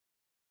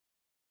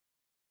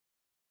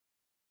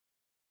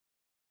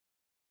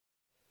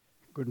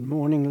Good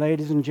morning,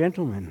 ladies and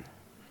gentlemen.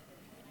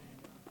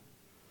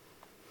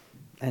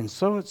 And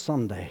so it's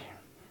Sunday.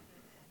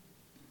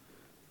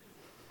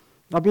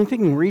 I've been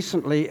thinking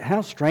recently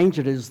how strange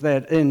it is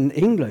that in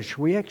English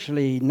we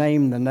actually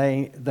name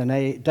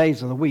the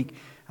days of the week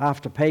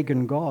after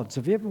pagan gods.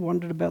 Have you ever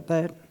wondered about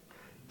that?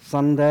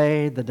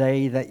 Sunday, the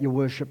day that you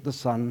worship the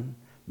sun.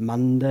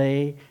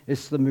 Monday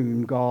is the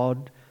moon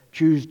god.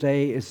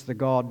 Tuesday is the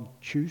god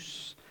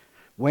Zeus.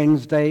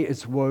 Wednesday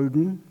is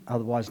Woden,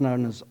 otherwise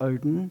known as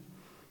Odin.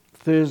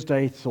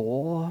 Thursday,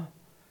 Thor.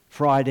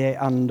 Friday,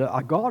 under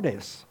a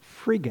goddess,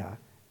 Frigga,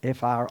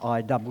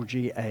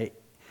 Frigga.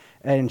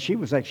 And she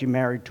was actually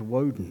married to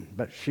Woden,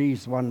 but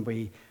she's one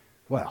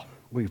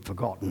we've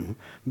forgotten.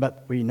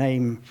 But we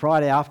name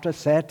Friday after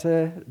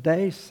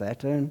Saturday,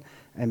 Saturn,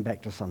 and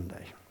back to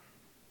Sunday.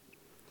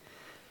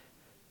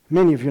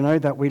 Many of you know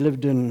that we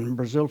lived in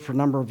Brazil for a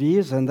number of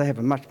years, and they have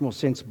a much more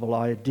sensible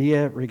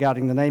idea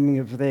regarding the naming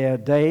of their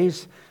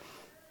days.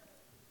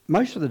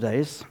 Most of the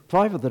days,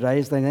 5 of the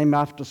days, they name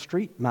after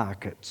street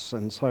markets.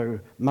 And so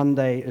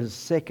Monday is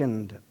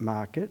second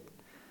market,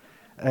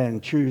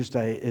 and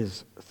Tuesday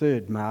is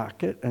third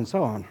market, and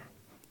so on.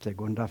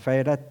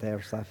 Segunda-feira,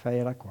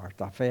 terça-feira,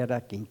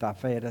 quarta-feira,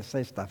 quinta-feira,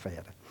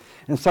 sexta-feira.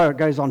 And so it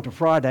goes on to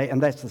Friday,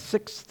 and that's the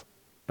 6th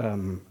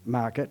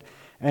market.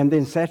 And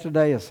then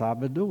Saturday is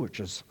sábado, which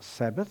is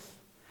Sabbath.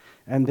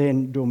 And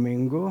then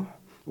domingo,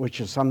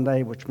 which is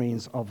Sunday, which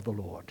means of the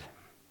Lord.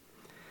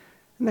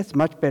 And that's a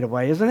much better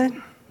way, isn't it,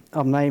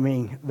 of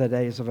naming the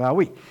days of our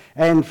week.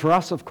 And for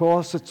us, of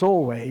course, it's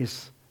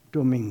always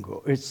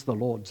domingo. It's the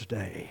Lord's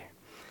day.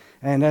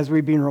 And as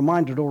we've been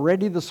reminded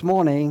already this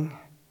morning,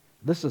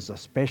 this is a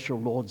special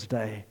Lord's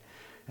day.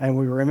 And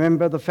we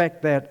remember the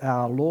fact that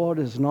our Lord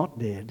is not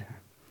dead.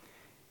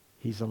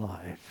 He's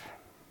alive.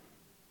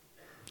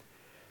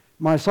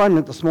 My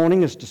assignment this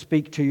morning is to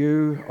speak to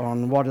you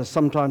on what is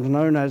sometimes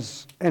known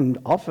as, and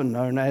often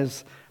known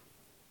as,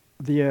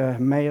 the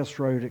Emmaus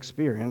Road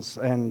experience.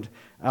 And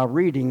our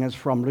reading is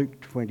from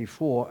Luke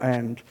 24.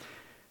 And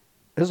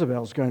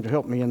Isabel's going to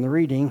help me in the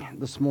reading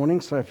this morning.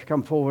 So if you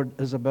come forward,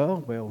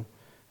 Isabel, we'll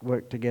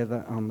work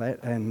together on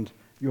that. And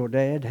your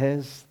dad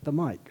has the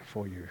mic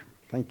for you.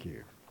 Thank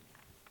you.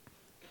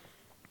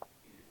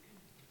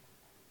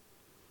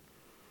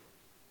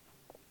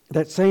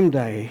 That same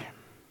day,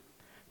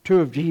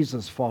 2 of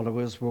Jesus'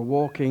 followers were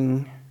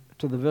walking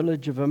to the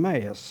village of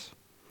Emmaus,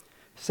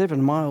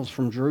 7 miles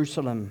from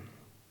Jerusalem.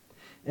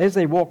 As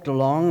they walked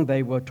along,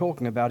 they were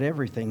talking about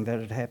everything that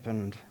had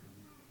happened.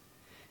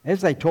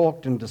 As they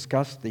talked and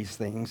discussed these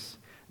things,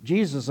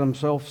 Jesus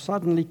himself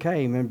suddenly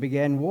came and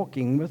began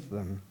walking with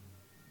them.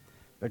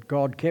 But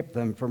God kept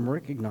them from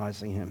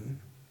recognizing him.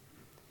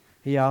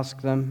 He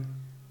asked them,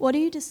 "What are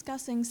you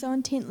discussing so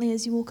intently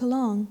as you walk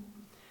along?"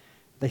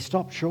 They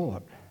stopped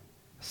short,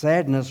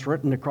 sadness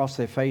written across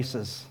their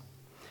faces.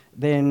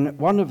 Then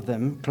one of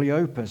them,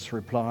 Cleopas,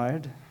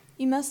 replied,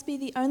 "You must be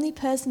the only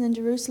person in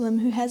Jerusalem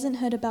who hasn't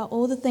heard about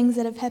all the things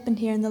that have happened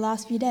here in the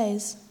last few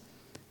days."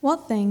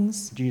 "What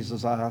things?"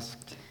 Jesus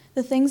asked.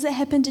 "The things that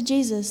happened to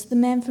Jesus, the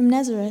man from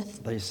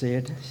Nazareth," They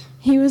said.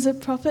 "He was a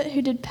prophet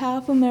who did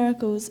powerful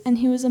miracles, and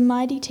he was a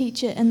mighty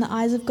teacher in the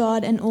eyes of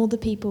God and all the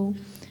people.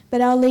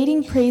 But our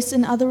leading priests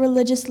and other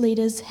religious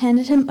leaders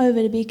handed him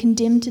over to be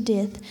condemned to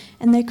death,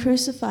 and they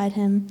crucified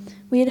him.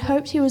 We had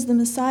hoped he was the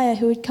Messiah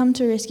who had come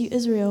to rescue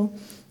Israel.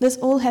 This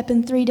all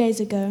happened 3 days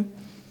ago.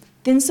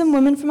 Then some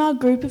women from our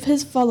group of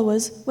his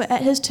followers were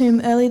at his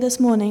tomb early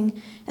this morning,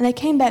 and they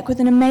came back with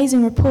an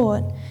amazing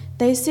report.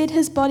 They said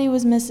his body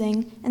was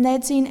missing, and they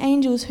had seen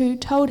angels who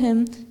told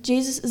him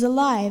Jesus is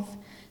alive.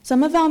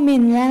 Some of our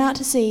men ran out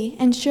to see,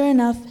 and sure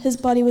enough, his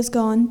body was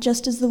gone,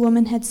 just as the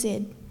woman had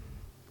said."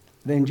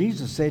 Then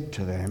Jesus said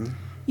to them,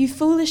 "You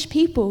foolish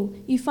people,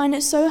 you find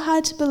it so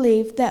hard to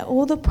believe that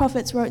all the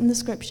prophets wrote in the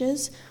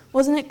scriptures?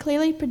 Wasn't it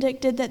clearly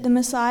predicted that the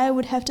Messiah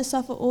would have to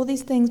suffer all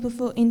these things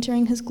before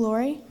entering his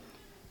glory?"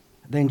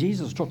 Then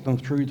Jesus took them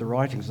through the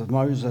writings of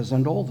Moses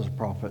and all the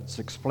prophets,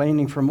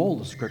 explaining from all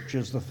the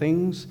scriptures the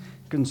things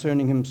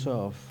concerning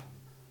himself.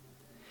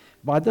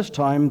 By this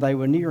time they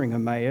were nearing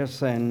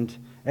Emmaus and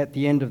at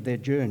the end of their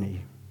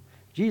journey.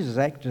 Jesus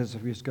acted as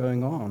if he was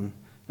going on,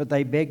 but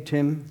they begged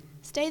him,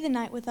 "Stay the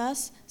night with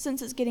us,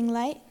 since it's getting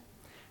late."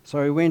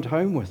 So he went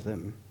home with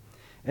them.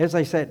 As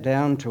they sat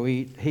down to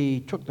eat, he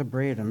took the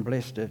bread and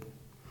blessed it.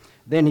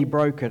 Then he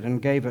broke it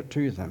and gave it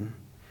to them.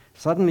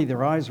 Suddenly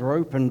their eyes were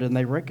opened and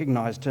they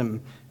recognized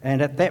him,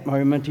 and at that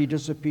moment he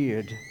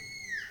disappeared.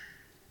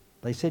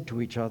 They said to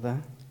each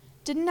other,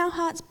 "Didn't our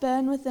hearts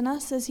burn within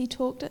us as he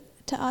talked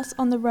to us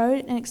on the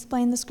road and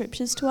explained the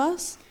scriptures to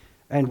us?"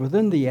 And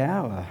within the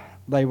hour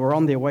they were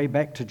on their way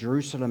back to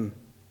Jerusalem.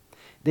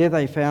 There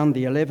they found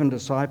the 11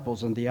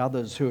 disciples and the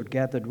others who had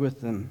gathered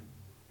with them,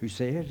 who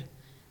said,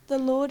 "The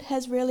Lord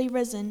has really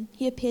risen.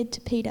 He appeared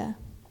to Peter."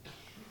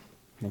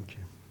 Thank you.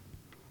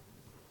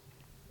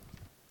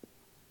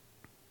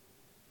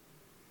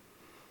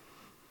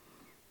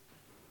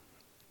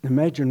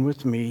 Imagine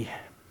with me,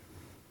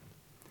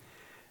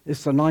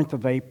 it's the 9th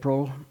of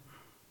April,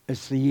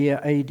 it's the year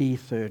AD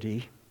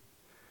 30.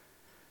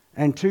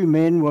 and two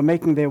men were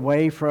making their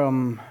way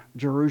from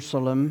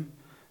Jerusalem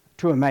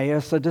to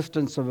Emmaus, a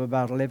distance of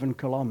about 11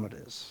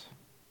 kilometers.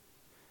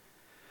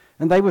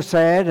 And they were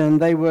sad and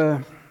they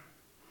were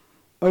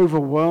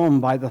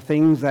overwhelmed by the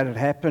things that had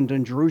happened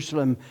in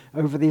Jerusalem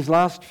over these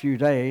last few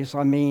days.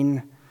 I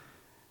mean,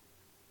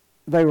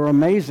 they were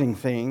amazing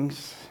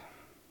things.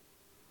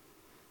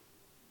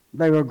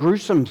 They were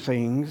gruesome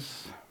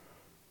things.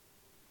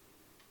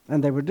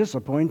 And they were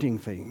disappointing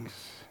things.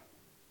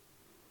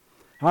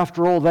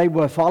 After all, they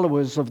were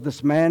followers of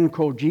this man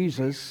called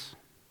Jesus,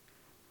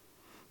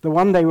 the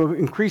one they were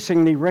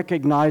increasingly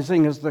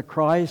recognizing as the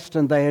Christ,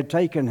 and they had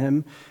taken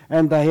him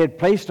and they had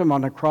placed him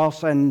on a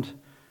cross, and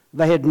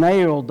they had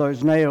nailed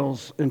those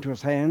nails into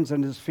his hands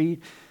and his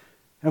feet,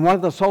 and one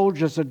of the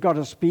soldiers had got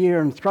a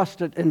spear and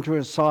thrust it into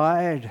his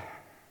side.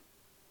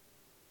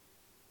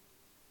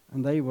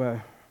 And they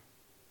were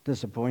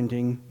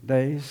disappointing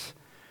days.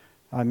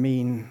 I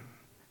mean,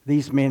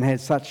 these men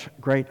had such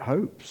great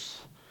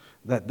hopes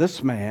that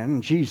this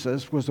man,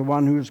 Jesus, was the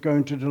one who was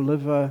going to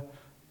deliver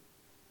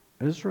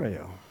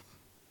Israel.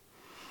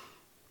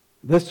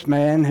 This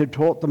man had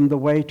taught them the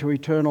way to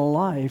eternal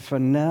life,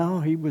 and now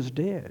he was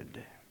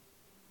dead.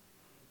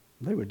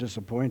 They were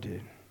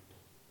disappointed.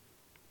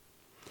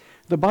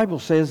 The Bible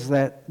says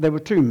that there were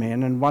two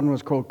men, and one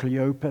was called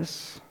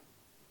Cleopas,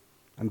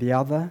 and the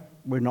other,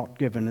 we're not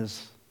given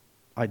his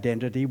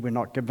identity, we're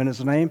not given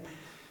his name.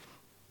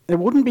 It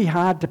wouldn't be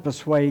hard to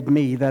persuade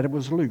me that it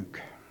was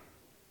Luke.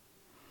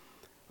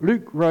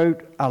 Luke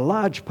wrote a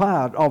large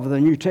part of the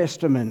New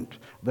Testament,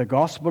 the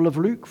Gospel of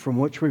Luke, from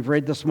which we've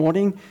read this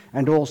morning,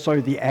 and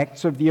also the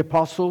Acts of the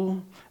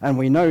Apostle. And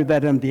we know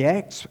that in the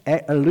Acts,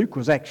 Luke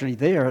was actually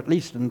there, at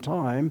least in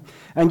time.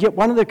 And yet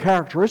one of the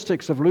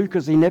characteristics of Luke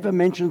is he never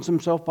mentions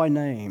himself by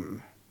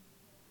name.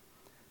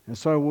 And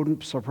so it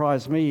wouldn't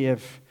surprise me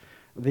if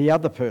the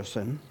other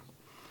person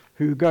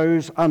who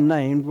goes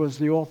unnamed was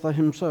the author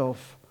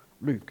himself,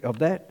 Luke. Of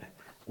that,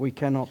 we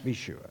cannot be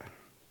sure.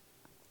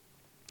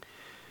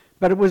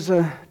 But it was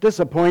a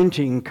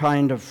disappointing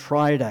kind of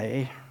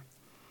Friday.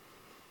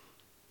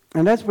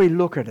 And as we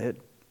look at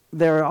it,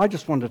 I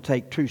just want to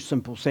take two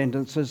simple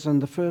sentences, and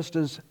the first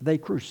is, they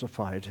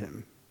crucified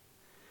him.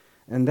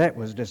 And that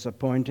was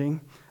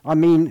disappointing. I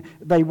mean,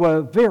 they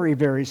were very,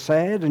 very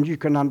sad, and you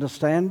can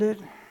understand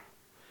it.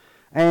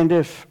 And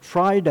if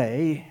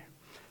Friday,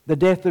 the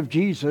death of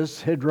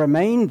Jesus, had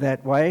remained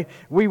that way,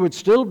 we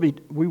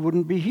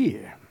wouldn't be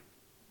here.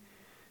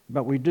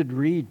 But we did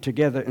read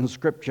together in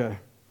Scripture,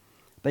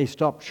 they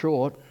stopped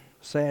short,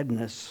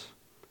 sadness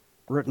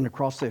written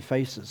across their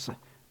faces.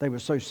 They were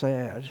so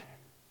sad.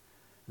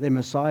 Their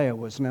Messiah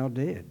was now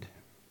dead.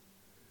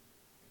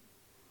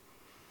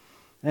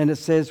 And it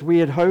says, we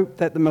had hoped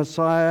that the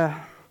Messiah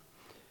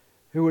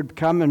who would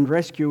come and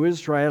rescue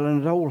Israel,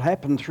 and it all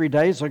happened 3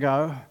 days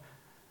ago.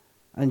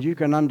 And you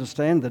can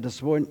understand the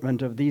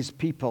disappointment of these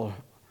people,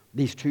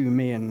 these two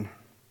men.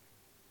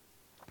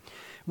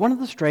 One of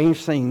the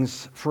strange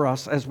things for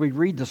us as we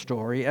read the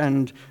story,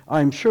 and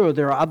I'm sure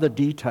there are other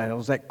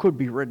details that could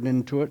be written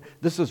into it,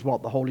 this is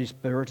what the Holy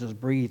Spirit has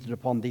breathed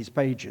upon these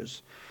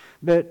pages.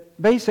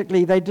 But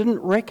basically, they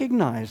didn't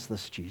recognize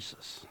this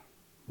Jesus.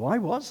 Why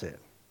was it?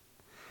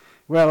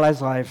 Well,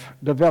 as I've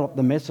developed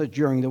the message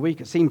during the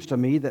week, it seems to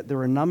me that there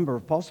are a number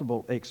of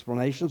possible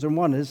explanations, and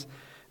one is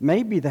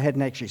maybe they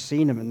hadn't actually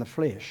seen him in the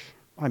flesh.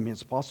 I mean,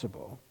 it's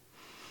possible.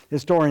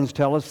 Historians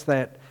tell us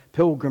that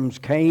pilgrims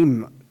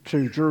came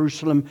to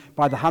Jerusalem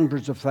by the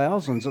hundreds of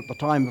thousands at the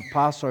time of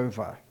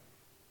Passover.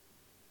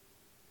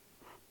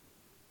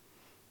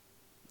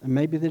 And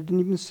maybe they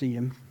didn't even see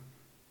him.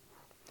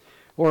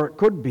 Or it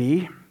could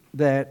be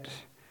that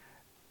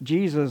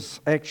Jesus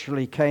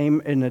actually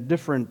came in a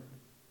different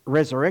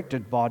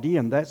resurrected body,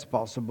 and that's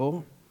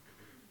possible.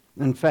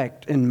 In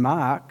fact, in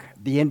Mark,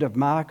 the end of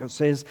Mark, it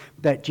says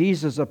that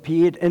Jesus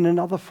appeared in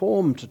another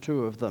form to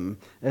two of them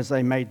as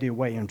they made their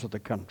way into the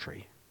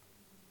country.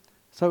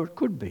 So it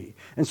could be.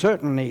 And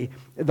certainly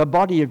the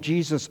body of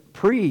Jesus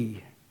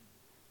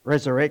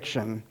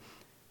pre-resurrection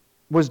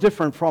was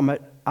different from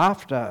it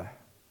after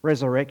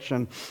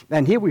resurrection.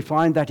 And here we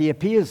find that he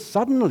appears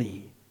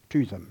suddenly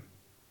to them.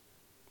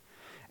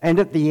 And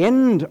at the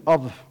end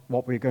of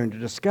what we're going to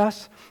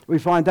discuss, we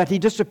find that he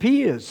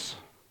disappears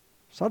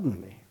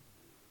suddenly.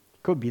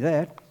 Could be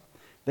that.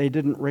 They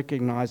didn't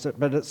recognize it,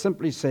 but it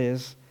simply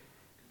says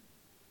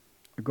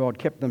God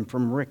kept them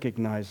from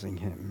recognizing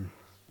him.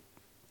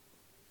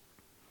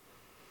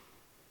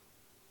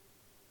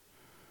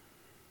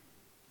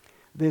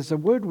 There's a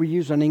word we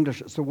use in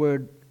English, it's the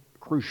word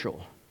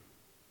crucial.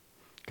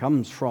 It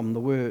comes from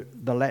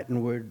the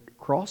Latin word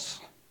cross.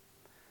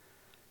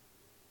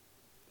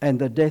 And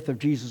the death of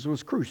Jesus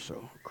was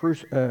crucial.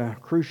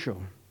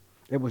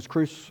 It was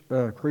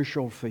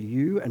crucial for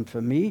you and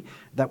for me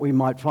that we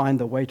might find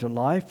the way to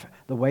life,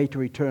 the way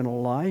to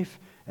eternal life,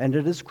 and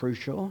it is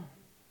crucial.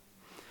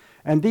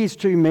 And these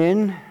two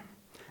men,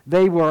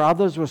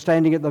 others were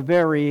standing at the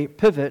very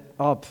pivot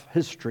of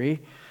history.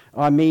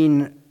 I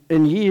mean,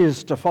 in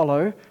years to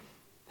follow,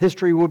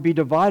 history would be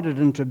divided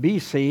into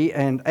BC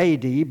and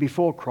AD,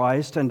 before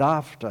Christ and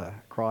after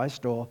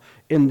Christ, or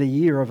in the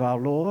year of our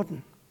Lord.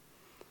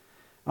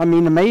 I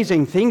mean,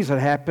 amazing things had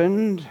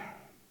happened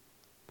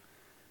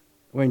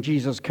when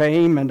Jesus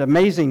came, and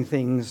amazing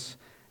things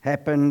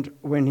happened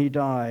when he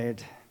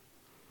died.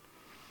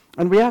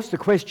 And we ask the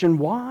question,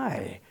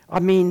 why? I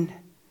mean,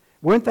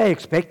 weren't they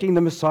expecting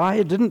the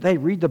Messiah? Didn't they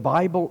read the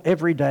Bible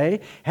every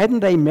day? Hadn't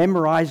they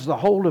memorized the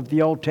whole of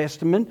the Old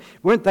Testament?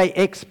 Weren't they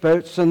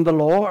experts in the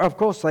law? Of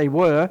course they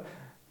were.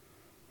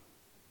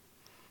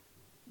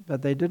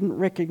 But they didn't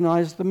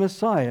recognize the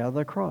Messiah,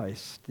 the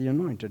Christ, the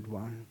Anointed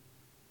One.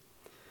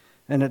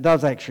 And it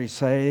does actually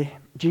say,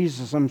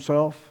 Jesus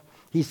himself,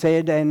 he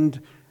said,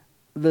 and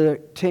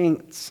the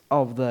tense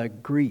of the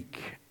Greek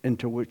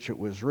into which it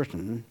was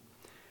written,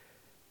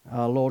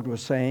 our Lord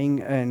was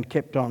saying and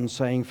kept on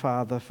saying,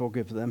 Father,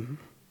 forgive them,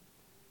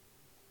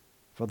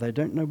 for they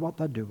don't know what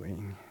they're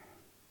doing.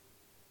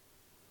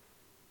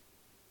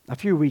 A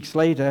few weeks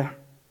later,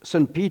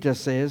 St. Peter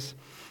says,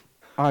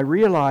 I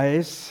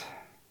realize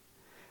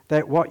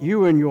that what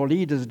you and your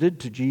leaders did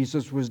to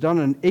Jesus was done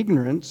in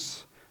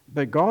ignorance,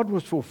 but God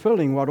was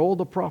fulfilling what all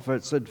the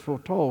prophets had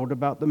foretold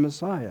about the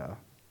Messiah.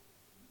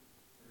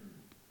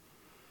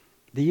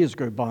 The years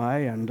go by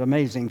and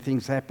amazing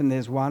things happen.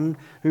 There's one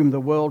whom the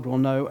world will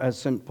know as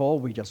St. Paul.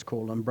 We just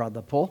call him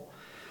Brother Paul.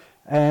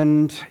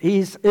 And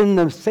he's in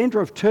the center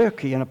of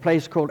Turkey in a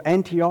place called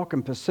Antioch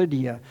in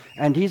Pisidia.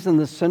 And he's in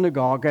the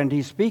synagogue and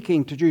he's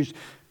speaking to Jews.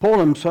 Paul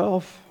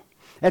himself,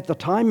 at the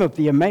time of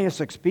the Emmaus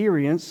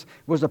experience,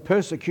 was a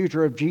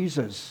persecutor of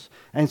Jesus.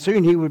 And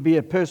soon he would be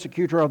a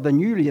persecutor of the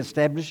newly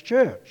established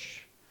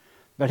church.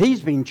 But he's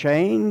been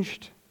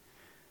changed.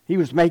 He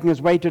was making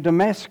his way to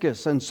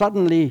Damascus, and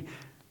suddenly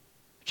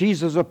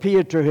Jesus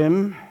appeared to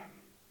him.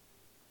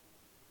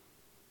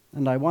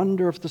 And I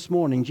wonder if this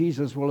morning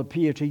Jesus will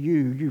appear to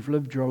you. You've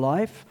lived your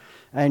life,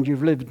 and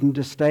you've lived in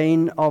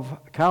disdain of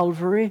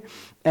Calvary,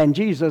 and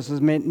Jesus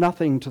has meant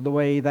nothing to the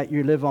way that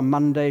you live on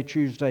Monday,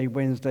 Tuesday,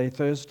 Wednesday,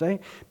 Thursday.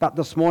 But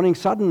this morning,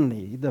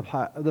 suddenly, the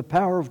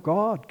power of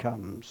God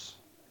comes.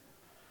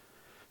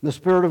 The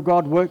Spirit of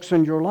God works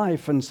in your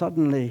life, and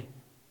suddenly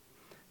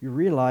you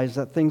realize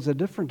that things are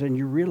different, and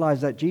you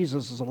realize that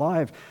Jesus is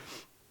alive.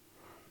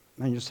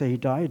 And you say, he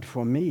died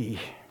for me.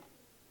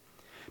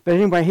 But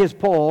anyway, here's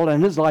Paul,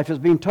 and his life has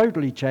been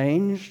totally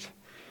changed.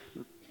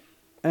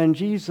 And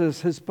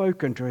Jesus has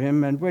spoken to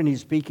him, and when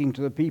he's speaking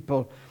to the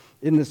people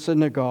in the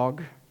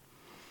synagogue,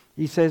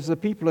 he says the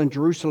people in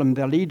Jerusalem,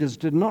 their leaders,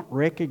 did not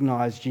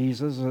recognize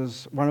Jesus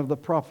as one of the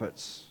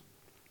prophets.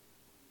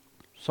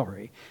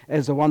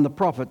 As the one the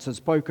prophets had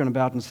spoken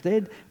about.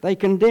 Instead, they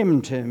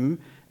condemned him,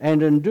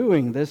 and in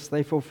doing this,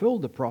 they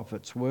fulfilled the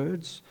prophets'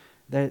 words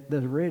that they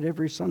read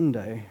every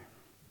Sunday.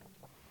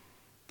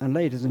 And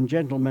ladies and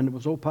gentlemen, it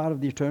was all part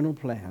of the eternal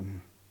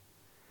plan.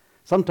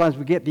 Sometimes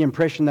we get the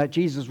impression that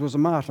Jesus was a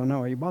martyr.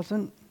 No, he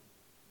wasn't.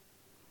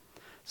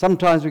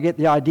 Sometimes we get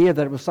the idea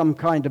that it was some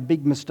kind of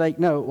big mistake.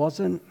 No, it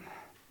wasn't.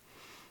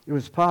 It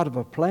was part of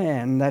a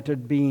plan that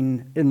had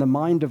been in the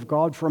mind of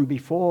God from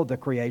before the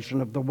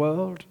creation of the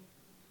world.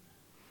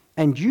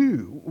 And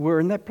you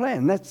were in that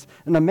plan. That's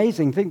an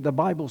amazing thing. The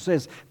Bible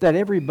says that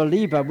every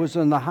believer was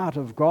in the heart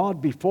of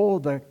God before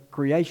the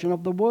creation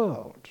of the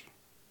world.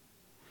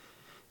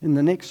 In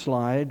the next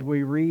slide,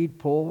 we read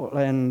Paul,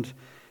 and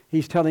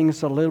he's telling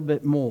us a little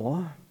bit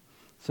more.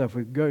 So if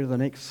we go to the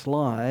next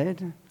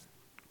slide,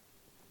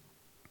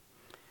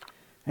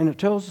 and it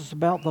tells us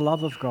about the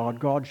love of God.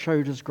 God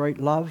showed his great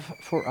love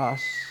for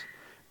us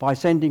by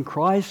sending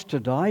Christ to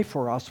die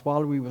for us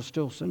while we were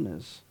still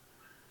sinners.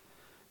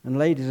 And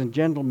ladies and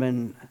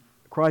gentlemen,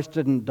 Christ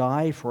didn't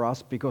die for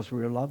us because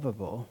we were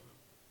lovable.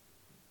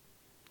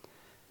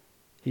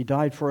 He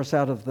died for us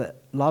out of the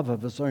love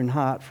of his own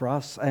heart for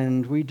us,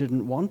 and we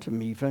didn't want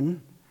him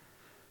even.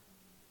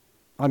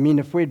 I mean,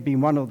 if we'd been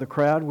one of the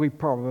crowd, we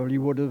probably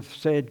would have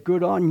said,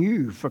 good on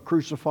you for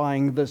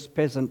crucifying this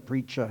peasant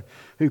preacher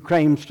who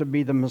claims to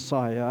be the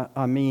Messiah.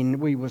 I mean,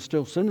 we were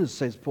still sinners,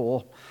 says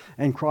Paul,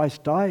 and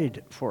Christ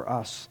died for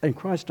us, and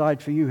Christ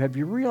died for you. Have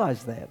you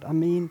realized that? I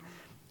mean,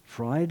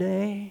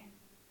 Friday,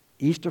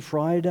 Easter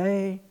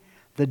Friday,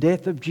 the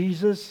death of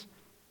Jesus,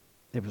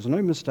 there was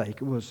no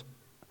mistake. It was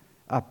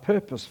a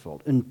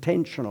purposeful,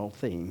 intentional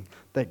thing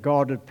that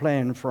God had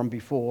planned from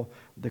before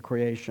the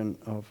creation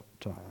of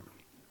time.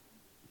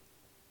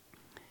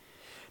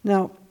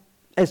 Now,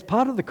 as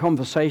part of the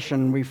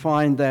conversation, we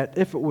find that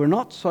if it were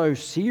not so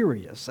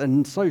serious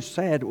and so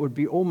sad, it would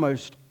be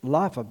almost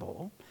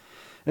laughable.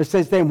 It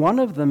says, then one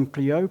of them,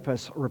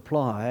 Cleopas,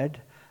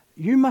 replied,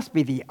 you must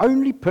be the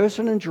only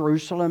person in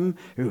Jerusalem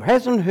who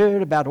hasn't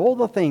heard about all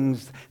the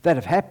things that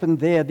have happened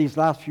there these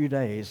last few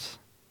days.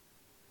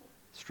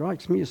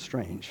 Strikes me as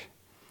strange.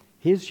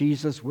 Here's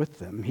Jesus with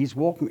them. He's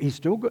walking.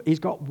 He's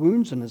got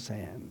wounds in his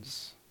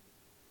hands.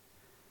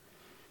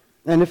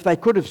 And if they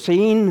could have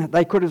seen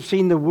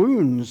the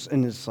wounds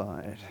in his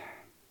side.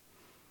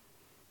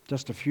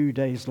 Just a few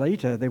days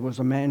later, there was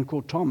a man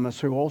called Thomas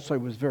who also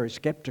was very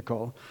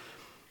skeptical.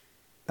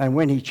 And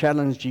when he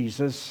challenged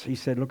Jesus, he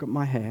said, look at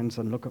my hands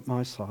and look at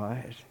my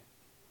side.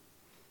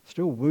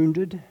 Still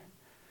wounded.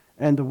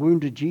 And the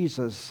wounded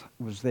Jesus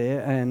was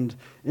there. And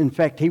in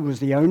fact, he was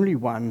the only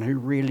one who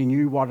really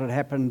knew what had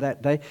happened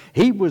that day.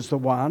 He was the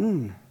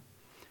one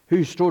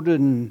who stood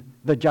in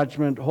the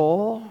judgment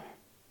hall.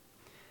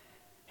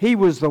 He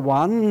was the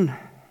one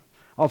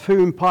of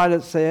whom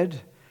Pilate said,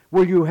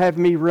 will you have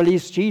me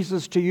release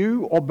Jesus to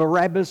you, or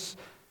Barabbas,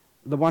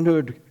 the one who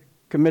had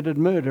committed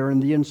murder in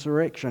the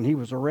insurrection? He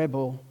was a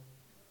rebel.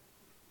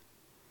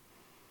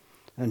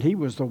 And he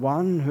was the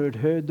one who had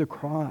heard the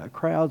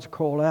crowds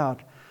call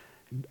out,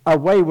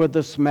 away with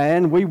this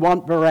man, we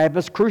want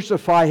Barabbas,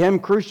 crucify him,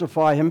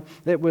 crucify him.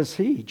 It was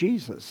he,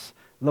 Jesus,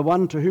 the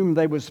one to whom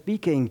they were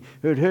speaking,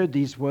 who had heard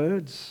these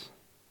words.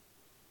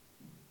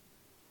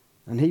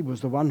 And he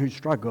was the one who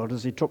struggled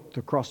as he took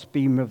the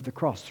crossbeam of the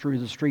cross through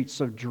the streets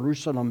of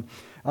Jerusalem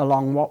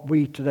along what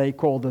we today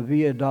call the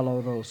Via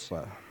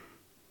Dolorosa.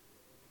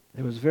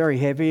 It was very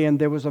heavy, and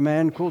there was a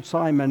man called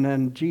Simon,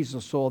 and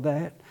Jesus saw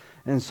that.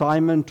 And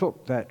Simon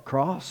took that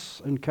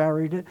cross and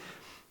carried it.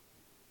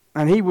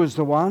 And he was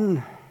the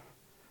one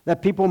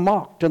that people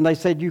mocked, and they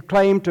said, you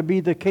claim to be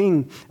the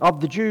king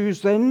of the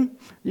Jews, then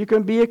you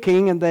can be a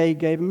king. And they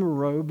gave him a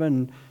robe,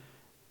 and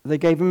they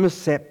gave him a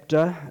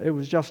scepter. It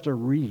was just a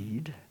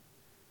reed.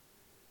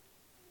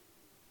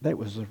 That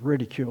was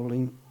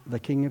ridiculing the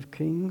King of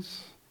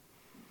Kings.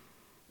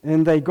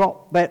 And they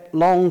got that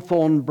long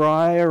thorn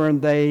briar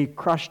and they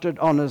crushed it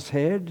on his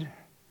head.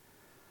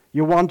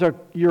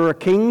 You're a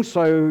king,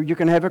 so you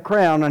can have a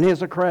crown, and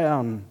here's a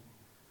crown.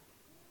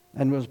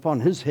 And it was upon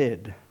his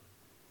head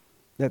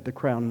that the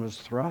crown was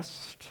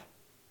thrust.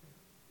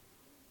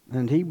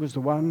 And he was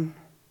the one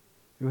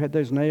who had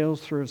those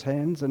nails through his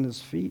hands and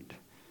his feet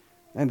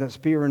and that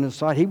spear in his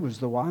side. He was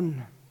the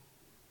one.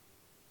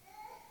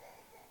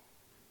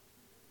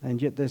 And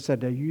yet they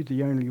said, are you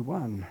the only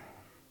one?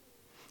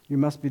 You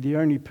must be the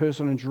only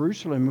person in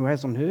Jerusalem who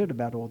hasn't heard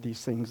about all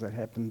these things that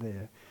happened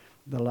there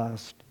the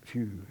last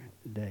few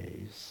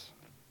days.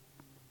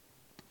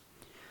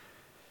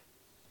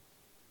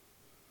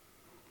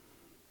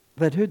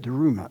 They'd heard the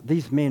rumor.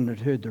 These men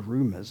had heard the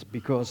rumors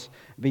because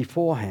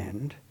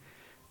beforehand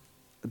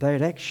they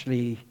had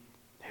actually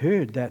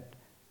heard that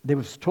there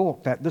was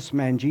talk that this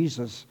man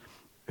Jesus,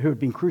 who had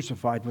been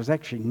crucified, was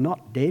actually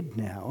not dead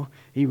now.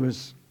 He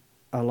was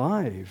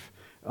alive.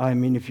 I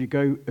mean, if you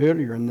go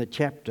earlier in the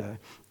chapter,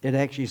 it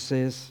actually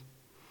says,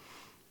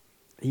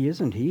 he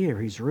isn't here,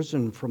 he's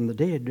risen from the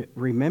dead.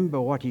 Remember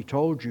what he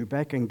told you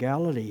back in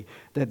Galilee,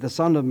 that the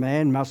Son of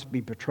Man must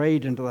be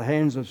betrayed into the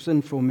hands of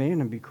sinful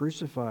men and be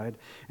crucified,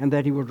 and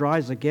that he would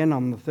rise again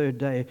on the third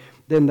day.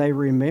 Then they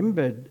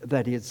remembered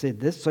that he had said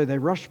this, so they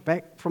rushed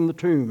back from the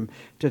tomb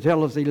to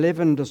tell his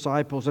 11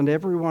 disciples and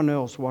everyone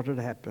else what had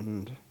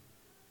happened.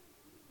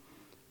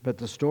 But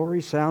the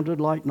story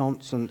sounded like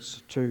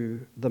nonsense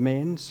to the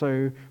men,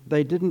 so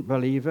they didn't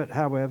believe it.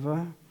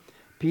 However,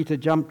 Peter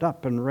jumped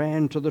up and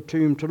ran to the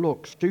tomb to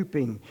look.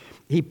 Stooping,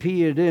 he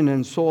peered in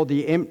and saw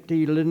the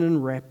empty linen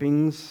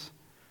wrappings.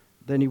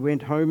 Then he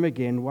went home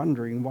again,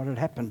 wondering what had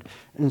happened.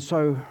 And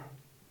so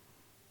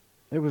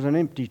there was an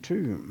empty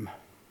tomb.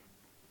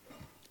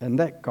 And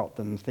that got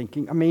them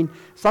thinking. I mean,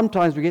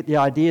 sometimes we get the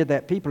idea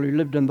that people who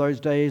lived in those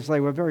days, they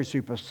were very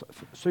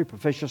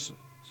superstitious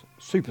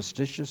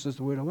is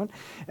the word I want,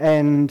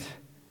 and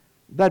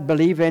they'd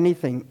believe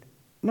anything.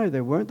 No,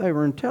 they weren't. They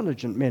were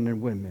intelligent men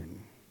and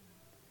women.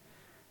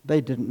 They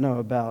didn't know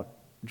about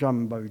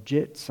jumbo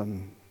jets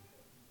and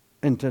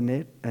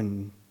internet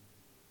and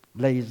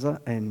laser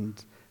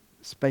and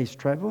space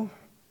travel,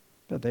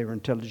 but they were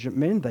intelligent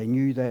men. They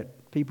knew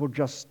that people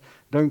just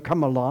don't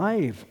come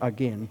alive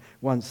again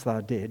once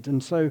they're dead.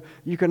 And so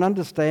you can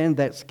understand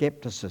that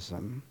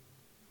skepticism.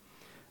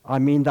 I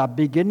mean, they're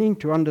beginning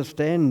to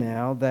understand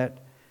now that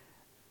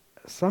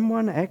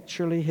someone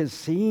actually has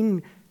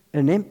seen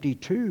an empty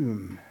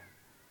tomb,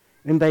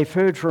 and they've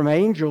heard from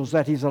angels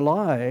that he's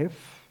alive.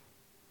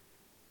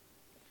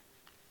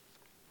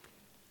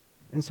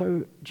 And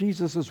so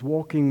Jesus is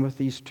walking with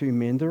these two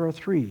men. There are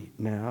three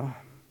now.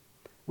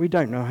 We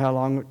don't know how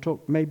long it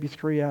took, maybe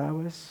 3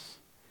 hours.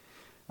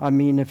 I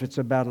mean, if it's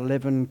about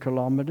 11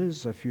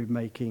 kilometers, if you're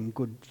making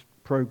good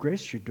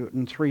progress, you do it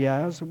in 3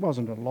 hours. It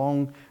wasn't a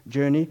long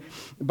journey.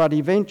 But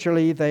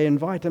eventually they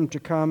invite him to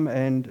come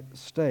and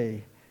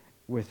stay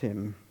with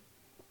him.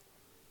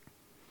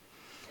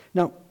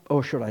 Now,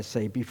 or should I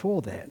say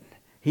before that,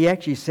 he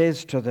actually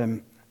says to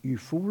them, you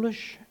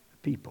foolish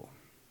people.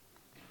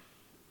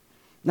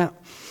 Now,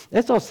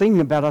 as I was thinking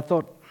about it, I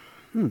thought,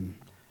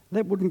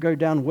 that wouldn't go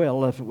down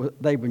well if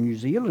they were New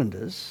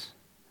Zealanders.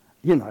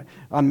 You know,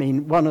 I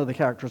mean, one of the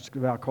characteristics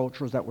of our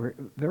culture is that we're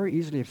very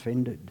easily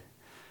offended.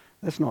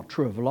 That's not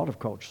true of a lot of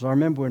cultures. I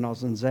remember when I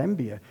was in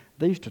Zambia,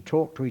 they used to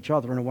talk to each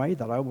other in a way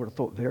that I would have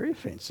thought very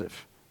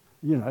offensive.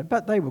 You know,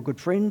 but they were good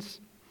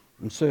friends,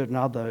 and certain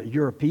other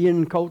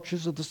European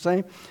cultures are the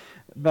same.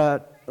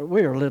 But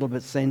we're a little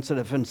bit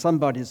sensitive, and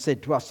somebody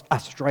said to us, a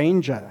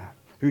stranger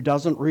who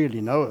doesn't really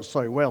know us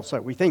so well, so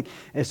we think,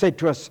 said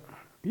to us,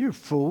 you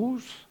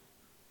fools,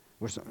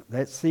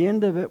 That's the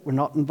end of it. We're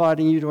not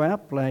inviting you to our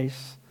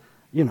place,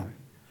 you know.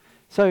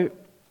 So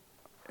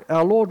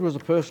our Lord was a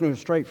person who was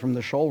straight from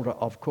the shoulder,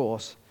 of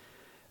course,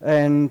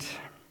 and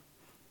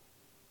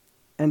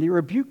he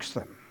rebukes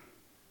them.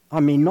 I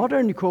mean, not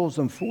only calls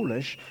them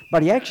foolish,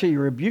 but he actually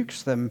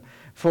rebukes them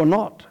for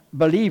not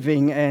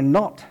believing and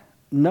not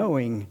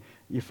knowing.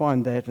 You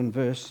find that in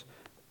verse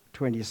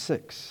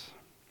 26.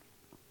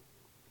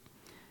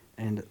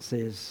 And it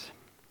says,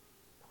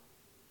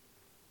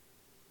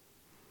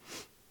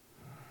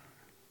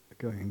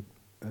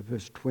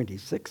 verse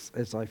 26,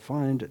 as I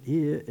find it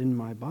here in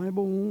my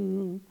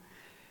Bible,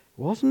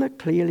 wasn't it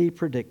clearly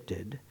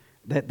predicted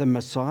that the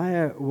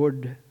Messiah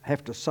would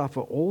have to suffer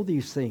all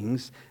these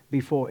things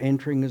before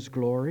entering his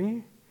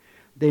glory?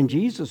 Then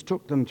Jesus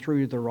took them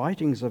through the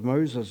writings of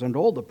Moses and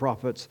all the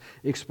prophets,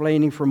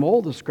 explaining from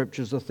all the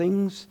scriptures the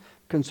things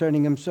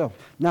concerning himself.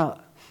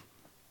 Now,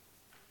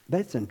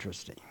 that's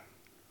interesting.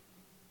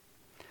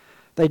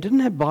 They didn't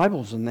have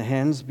Bibles in their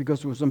hands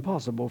because it was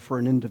impossible for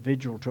an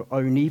individual to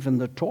own even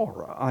the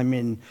Torah. I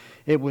mean,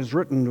 it was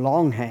written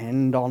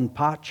longhand on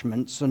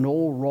parchments and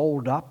all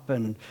rolled up,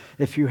 and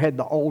if you had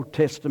the Old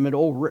Testament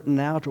all written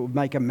out, it would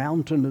make a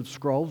mountain of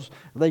scrolls.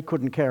 They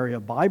couldn't carry a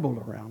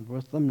Bible around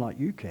with them like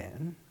you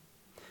can.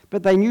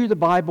 But they knew the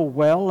Bible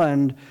well,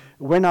 and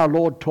when our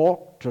Lord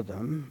talked to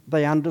them,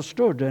 they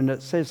understood. And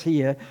it says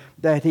here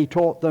that he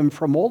taught them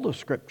from all the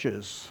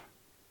scriptures,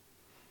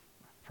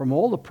 from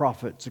all the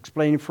prophets,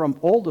 explaining from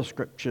all the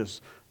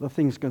scriptures the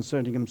things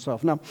concerning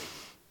himself. Now,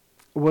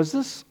 was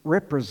this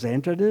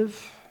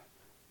representative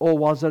or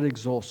was it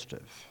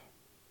exhaustive?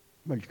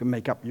 Well, you can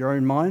make up your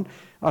own mind.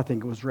 I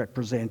think it was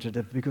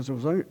representative because it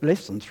was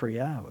less than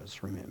 3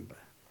 hours, remember.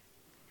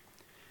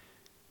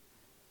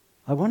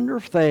 I wonder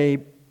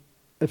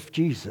if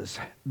Jesus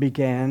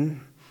began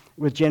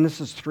with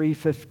Genesis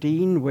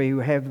 3:15, where you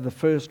have the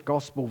first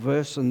gospel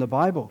verse in the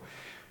Bible,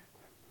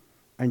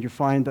 and you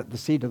find that the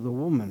seed of the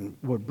woman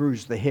would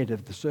bruise the head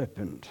of the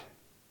serpent.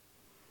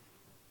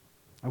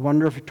 I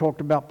wonder if he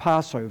talked about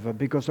Passover,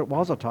 because it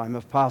was a time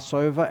of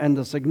Passover and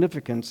the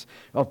significance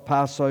of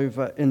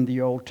Passover in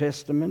the Old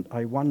Testament.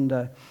 I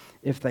wonder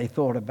if they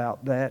thought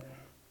about that.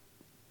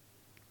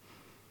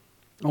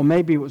 Or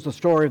maybe it was the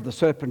story of the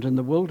serpent in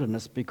the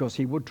wilderness, because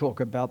he would talk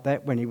about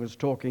that when he was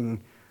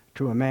talking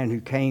to a man who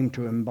came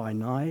to him by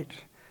night,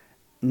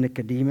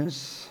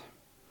 Nicodemus.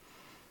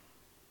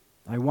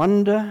 I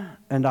wonder,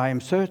 and I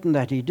am certain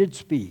that he did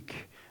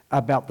speak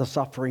about the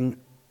suffering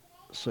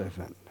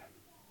servant.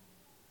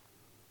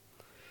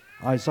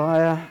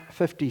 Isaiah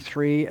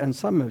 53, and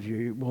some of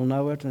you will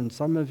know it, and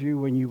some of you,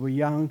 when you were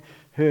young,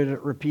 heard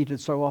it repeated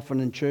so often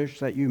in church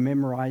that you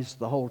memorized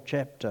the whole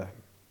chapter.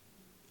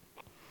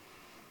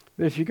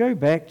 But if you go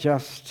back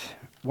just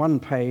one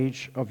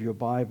page of your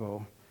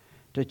Bible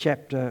to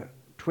chapter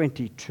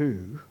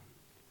 22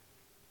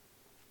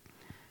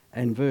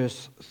 and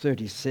verse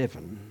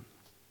 37,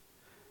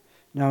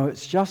 now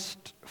it's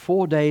just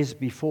 4 days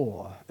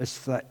before.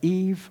 It's the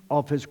eve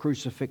of his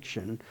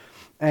crucifixion.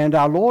 And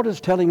our Lord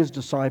is telling his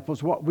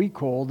disciples what we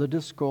call the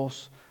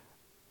discourse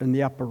in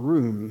the upper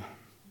room.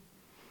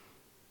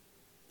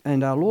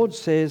 And our Lord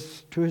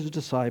says to his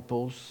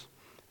disciples,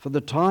 "For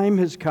the time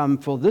has come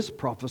for this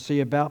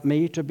prophecy about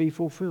me to be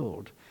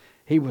fulfilled."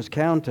 He was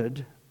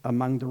counted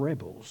among the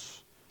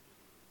rebels.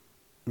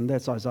 And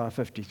that's Isaiah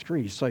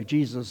 53. So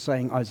Jesus is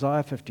saying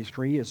Isaiah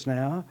 53 is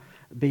now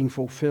being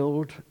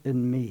fulfilled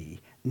in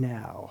me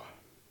now.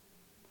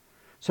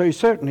 So he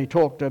certainly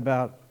talked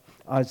about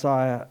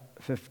Isaiah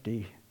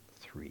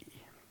 53.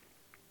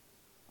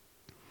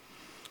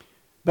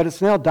 But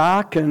it's now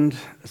dark, and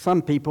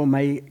some people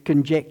may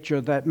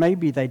conjecture that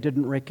maybe they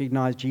didn't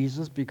recognize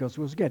Jesus because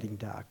it was getting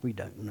dark. We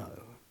don't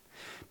know.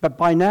 But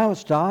by now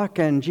it's dark,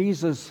 and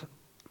Jesus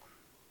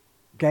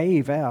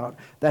gave out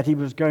that he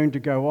was going to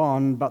go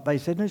on, but they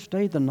said, "No,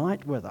 stay the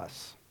night with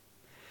us."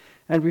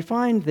 And we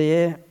find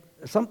there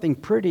something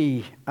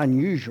pretty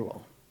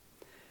unusual.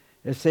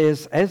 It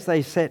says, as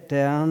they sat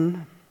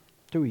down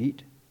to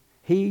eat,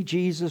 he,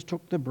 Jesus,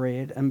 took the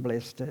bread and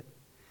blessed it.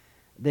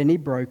 Then he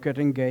broke it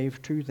and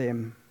gave to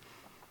them.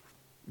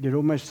 You'd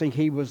almost think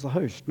he was the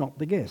host, not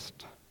the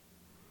guest.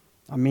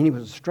 I mean, he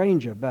was a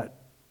stranger, but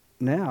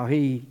now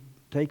he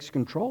takes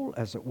control,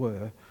 as it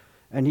were,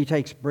 and he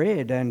takes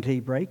bread and he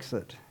breaks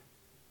it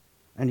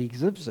and he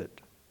gives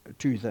it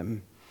to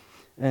them.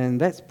 And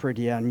that's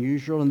pretty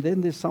unusual. And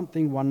then there's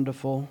something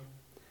wonderful.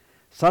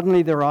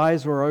 Suddenly their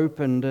eyes were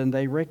opened and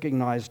they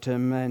recognized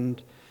him,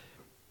 and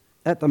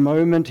at the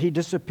moment he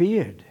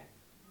disappeared.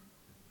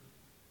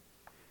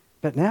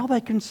 But now they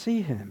can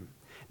see him.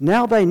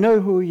 Now they know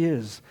who he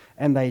is,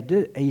 and they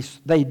did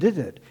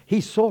it.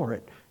 He saw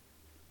it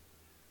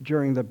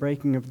during the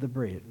breaking of the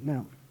bread.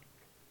 Now,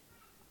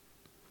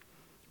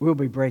 we'll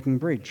be breaking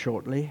bread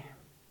shortly.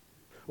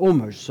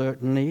 Almost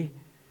certainly,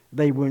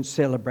 they weren't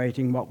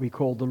celebrating what we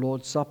call the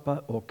Lord's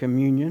Supper or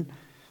communion.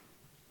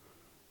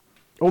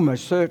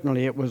 Almost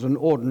certainly it was an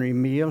ordinary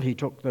meal. He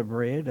took the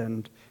bread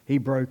and he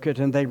broke it,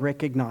 and they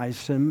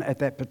recognized him at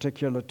that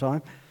particular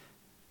time.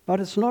 But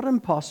it's not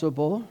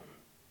impossible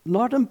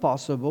Not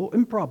impossible,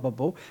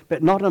 improbable,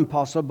 but not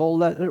impossible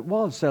that it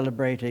was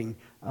celebrating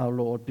our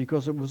Lord,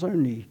 because it was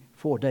only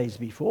 4 days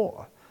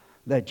before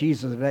that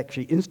Jesus had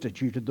actually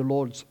instituted the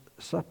Lord's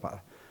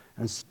Supper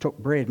and took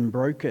bread and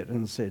broke it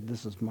and said,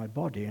 "This is my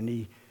body." And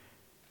he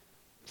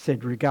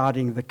said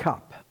regarding the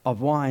cup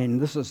of wine,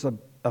 "This is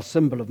a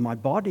symbol of my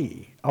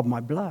body, of my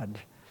blood."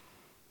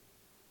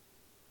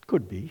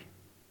 Could be.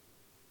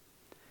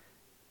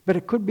 But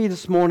it could be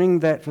this morning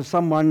that for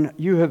someone,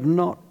 you have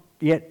not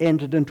yet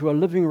entered into a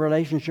living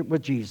relationship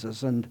with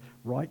Jesus. And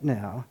right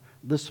now,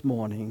 this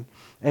morning,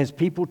 as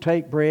people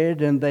take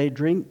bread and they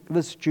drink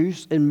this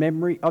juice in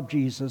memory of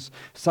Jesus,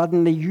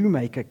 suddenly you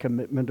make a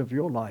commitment of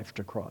your life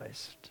to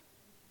Christ.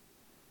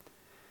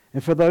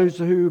 And for those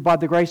who, by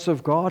the grace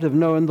of God, have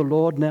known the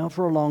Lord now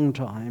for a long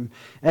time,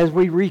 as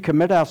we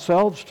recommit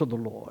ourselves to the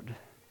Lord,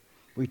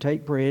 we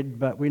take bread,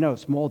 but we know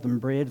it's more than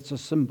bread. It's a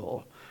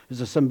symbol. It's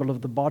a symbol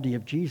of the body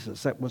of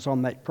Jesus that was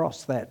on that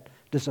cross that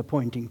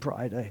disappointing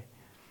Friday.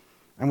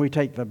 And we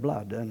take the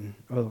blood,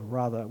 or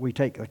rather, we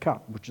take the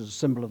cup, which is a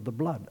symbol of the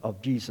blood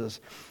of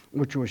Jesus,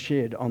 which was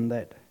shed on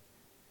that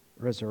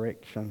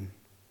resurrection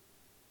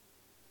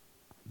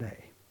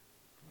day.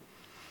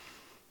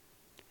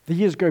 The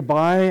years go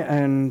by,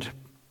 and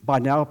by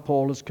now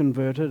Paul is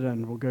converted,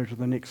 and we'll go to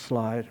the next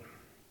slide.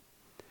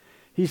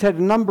 He's had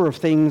a number of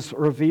things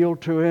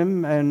revealed to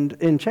him, and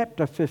in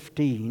chapter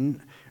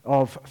 15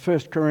 of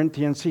 1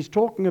 Corinthians, he's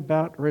talking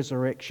about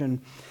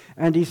resurrection,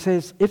 and he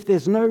says, if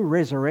there's no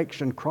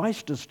resurrection,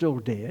 Christ is still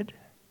dead,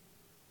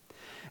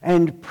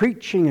 and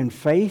preaching and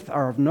faith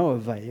are of no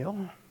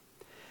avail.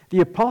 The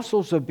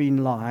apostles have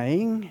been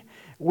lying.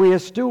 We are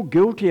still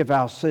guilty of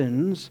our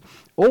sins.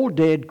 All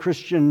dead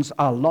Christians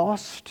are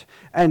lost,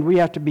 and we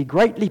are to be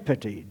greatly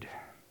pitied.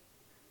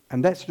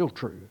 And that's still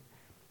true.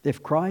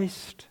 If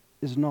Christ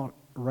is not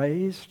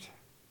raised,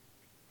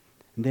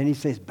 and then he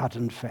says, but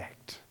in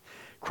fact,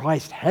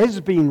 Christ has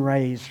been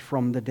raised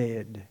from the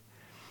dead,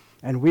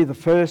 and we're the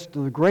first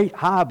of the great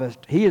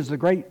harvest. He is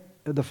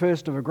the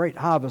first of a great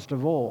harvest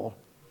of all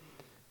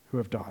who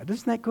have died.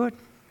 Isn't that good?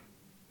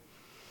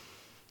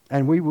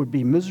 And we would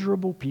be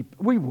miserable people.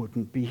 We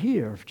wouldn't be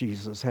here if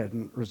Jesus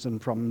hadn't risen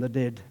from the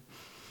dead.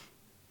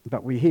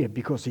 But we're here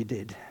because he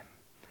did.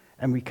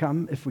 And we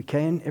come, if we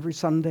can, every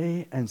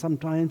Sunday, and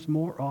sometimes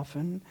more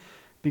often,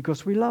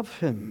 because we love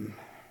him.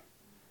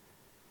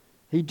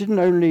 He didn't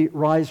only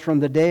rise from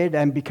the dead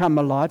and become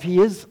alive. He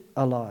is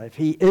alive.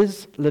 He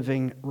is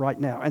living right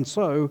now. And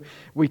so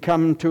we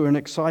come to an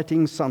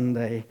exciting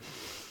Sunday.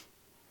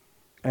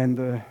 And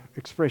the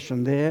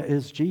expression there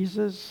is,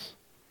 Jesus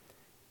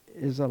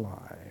is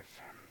alive.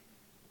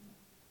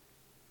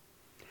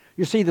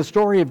 You see, the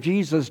story of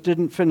Jesus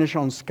didn't finish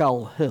on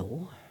Skull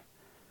Hill,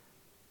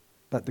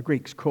 that the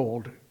Greeks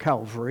called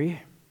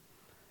Calvary,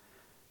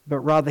 but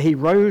rather he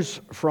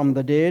rose from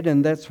the dead,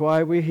 and that's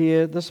why we're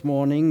here this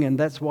morning, and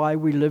that's why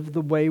we live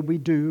the way we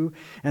do,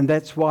 and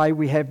that's why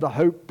we have the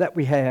hope that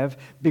we have,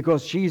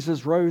 because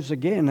Jesus rose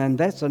again, and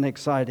that's an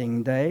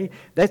exciting day.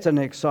 That's an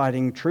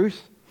exciting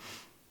truth.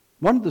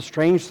 One of the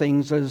strange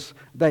things is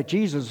that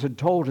Jesus had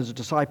told his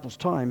disciples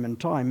time and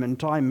time and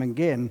time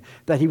again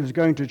that he was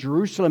going to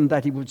Jerusalem,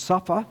 that he would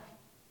suffer,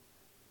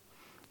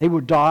 he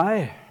would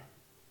die,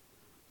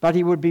 but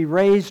he would be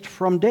raised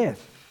from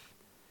death.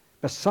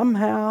 But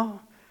somehow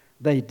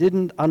they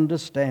didn't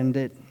understand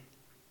it.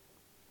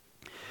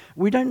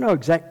 We don't know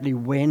exactly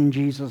when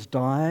Jesus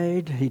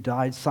died. He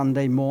died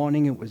Sunday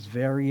morning. It was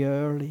very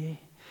early.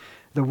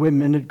 The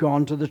women had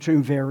gone to the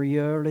tomb very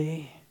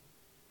early,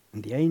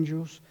 and the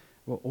angels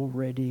were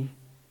already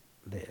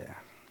there.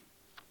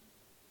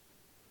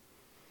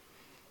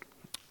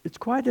 It's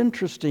quite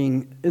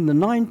interesting. In the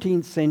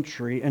 19th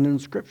century, an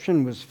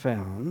inscription was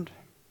found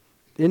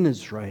in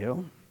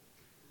Israel,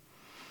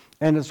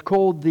 and it's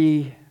called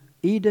the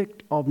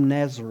Edict of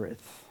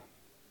Nazareth.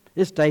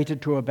 It's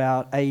dated to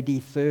about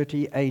AD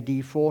 30,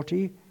 AD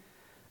 40,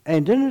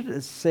 and in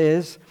it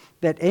says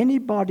that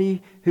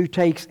anybody who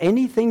takes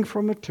anything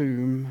from a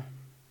tomb,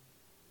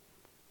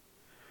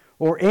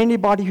 or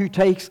anybody who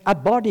takes a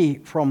body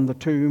from the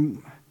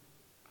tomb,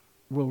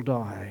 will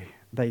die.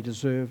 They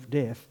deserve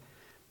death.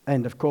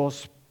 And of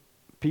course,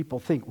 people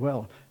think,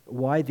 well,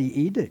 why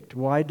the edict?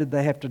 Why did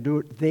they have to do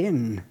it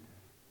then?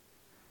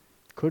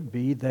 Could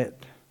be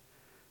that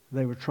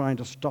they were trying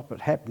to stop it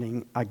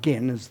happening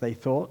again, as they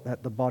thought,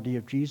 that the body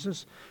of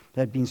Jesus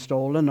had been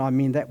stolen. I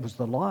mean, that was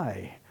the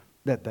lie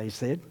that they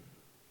said.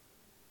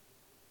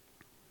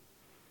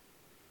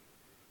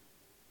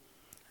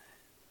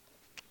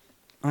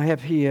 I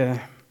have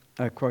here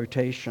a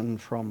quotation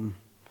from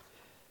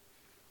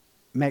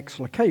Max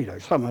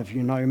Lucado. Some of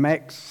you know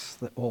Max,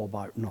 or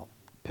not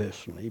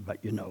personally,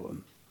 but you know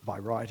him by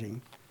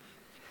writing.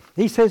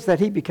 He says that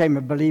he became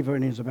a believer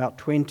when he was about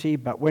 20,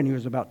 but when he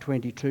was about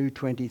 22,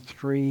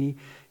 23,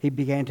 he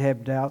began to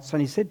have doubts. And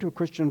he said to a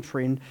Christian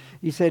friend,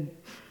 he said,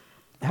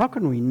 how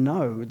can we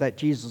know that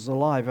Jesus is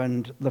alive?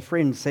 And the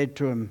friend said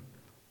to him,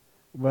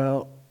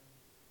 well,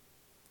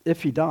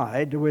 if he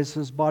died, where's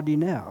his body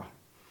now?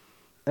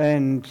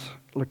 And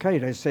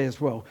Lucado says,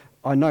 well,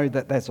 I know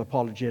that that's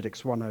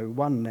Apologetics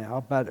 101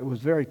 now, but it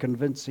was very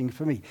convincing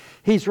for me.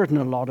 He's written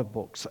a lot of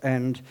books,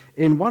 and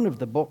in one of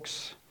the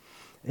books,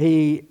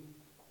 he's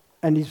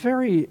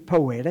very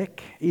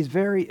poetic, he's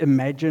very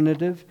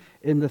imaginative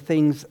in the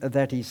things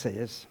that he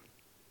says.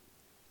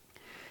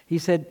 He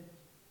said,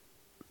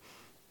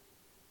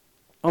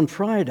 on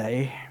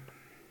Friday,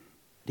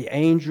 the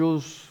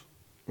angels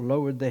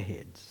lowered their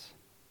heads.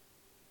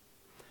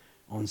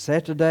 On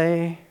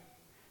Saturday,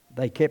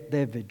 they kept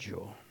their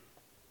vigil.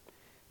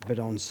 But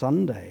on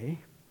Sunday,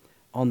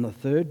 on the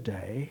third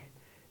day,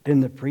 in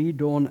the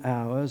pre-dawn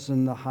hours,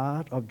 in the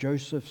heart of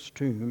Joseph's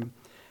tomb,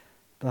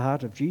 the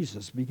heart of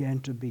Jesus began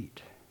to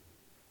beat.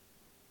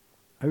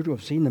 Oh, to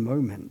have seen the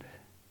moment,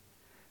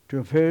 to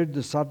have heard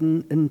the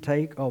sudden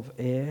intake of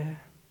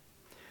air,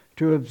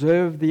 to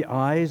observe the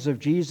eyes of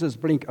Jesus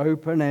blink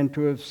open and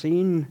to have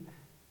seen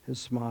his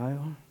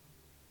smile.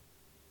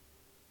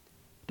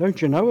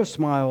 Don't you know a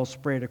smile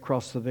spread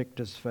across the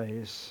victor's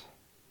face?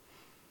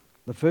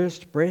 The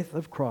first breath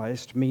of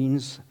Christ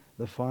means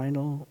the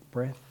final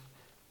breath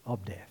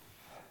of death.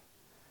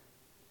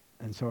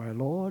 And so our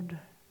Lord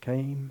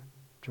came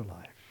to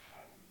life.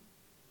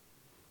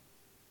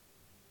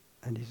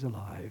 And he's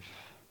alive.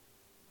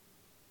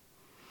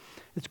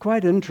 It's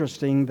quite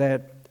interesting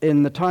that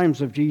in the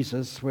times of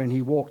Jesus, when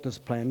he walked this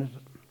planet,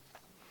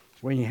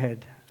 when he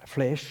had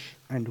flesh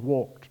and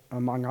walked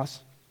among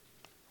us,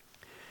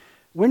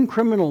 when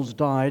criminals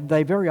died,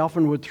 they very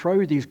often would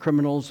throw these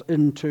criminals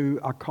into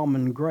a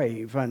common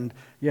grave, and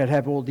you'd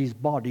have all these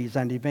bodies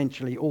and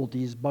eventually all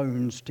these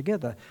bones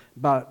together.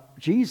 But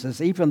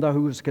Jesus, even though he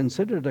was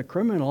considered a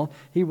criminal,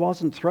 he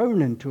wasn't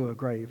thrown into a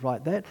grave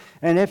like that.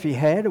 And if he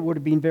had, it would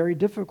have been very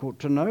difficult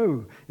to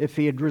know if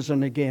he had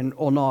risen again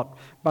or not.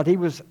 But he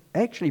was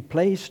actually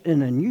placed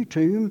in a new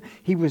tomb.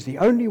 He was the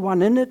only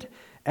one in it,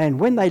 and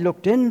when they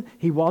looked in,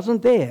 he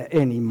wasn't there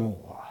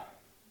anymore.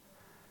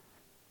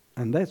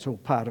 And that's all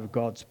part of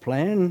God's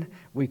plan.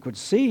 We could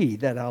see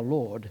that our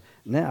Lord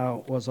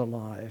now was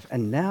alive,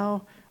 and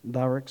now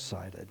they're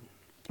excited.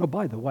 Oh,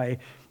 by the way,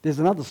 there's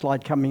another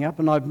slide coming up,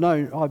 and I've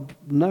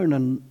known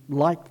and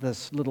liked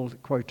this little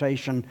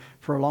quotation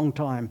for a long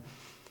time.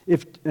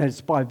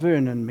 It's by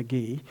Vernon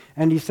McGee,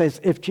 and he says,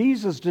 if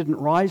Jesus didn't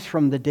rise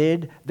from the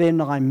dead, then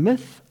I'm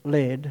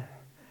myth-led,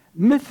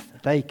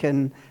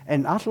 myth-taken,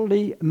 and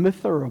utterly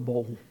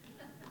mitherable.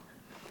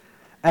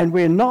 And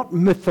we're not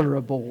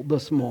mitherable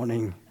this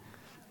morning.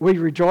 We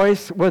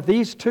rejoice with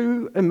these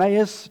two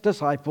Emmaus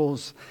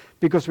disciples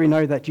because we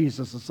know that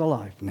Jesus is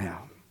alive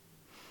now.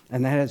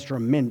 And that has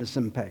tremendous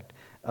impact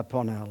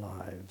upon our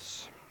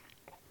lives.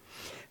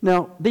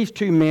 Now, these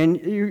two men,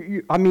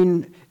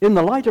 in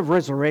the light of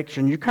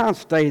resurrection, you can't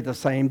stay the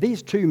same.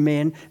 These two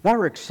men,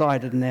 they're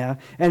excited now.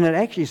 And it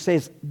actually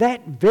says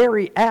that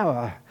very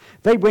hour,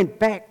 they went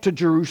back to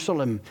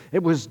Jerusalem.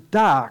 It was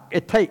dark.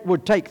 It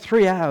would take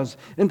 3 hours.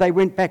 And they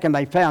went back and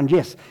they found,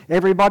 yes,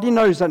 everybody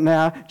knows that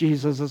now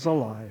Jesus is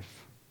alive.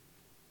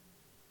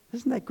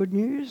 Isn't that good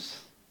news?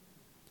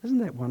 Isn't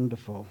that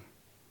wonderful?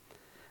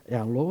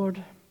 Our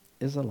Lord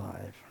is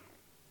alive.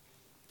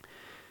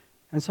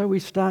 And so we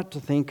start to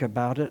think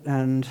about it,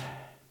 and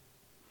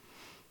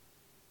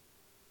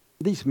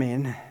these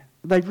men,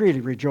 they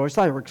really rejoiced.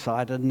 They were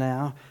excited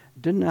now.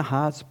 Didn't our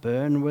hearts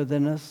burn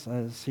within us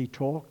as he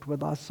talked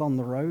with us on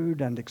the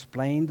road and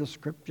explained the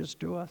scriptures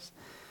to us?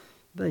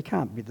 They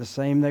can't be the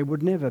same. They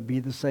would never be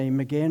the same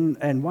again.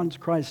 And once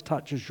Christ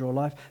touches your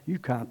life, you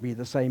can't be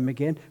the same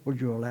again. Would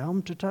you allow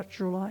him to touch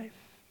your life?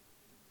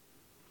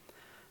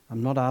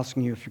 I'm not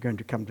asking you if you're going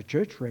to come to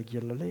church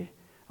regularly.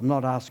 I'm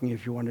not asking you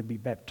if you want to be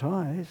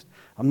baptized.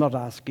 I'm not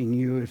asking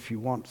you if you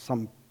want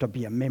to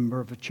be a member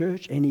of a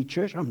church, any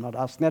church. I'm not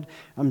asking that.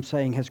 I'm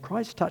saying, has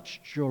Christ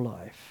touched your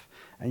life?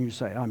 And you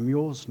say, I'm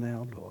yours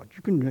now, Lord.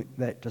 You can make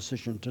that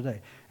decision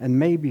today. And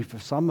maybe for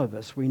some of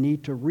us, we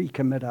need to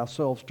recommit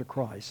ourselves to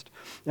Christ.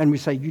 And we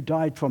say, you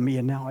died for me,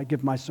 and now I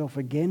give myself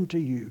again to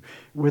you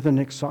with an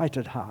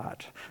excited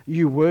heart.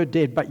 You were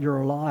dead, but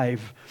you're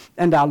alive.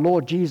 And our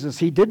Lord Jesus,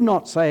 he did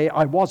not say,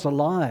 I was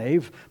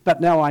alive,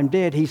 but now I'm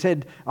dead. He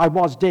said, I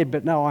was dead,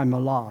 but now I'm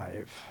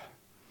alive.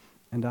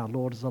 And our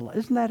Lord is alive.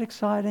 Isn't that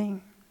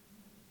exciting?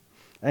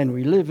 And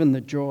we live in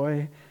the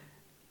joy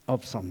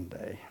of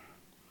Sunday.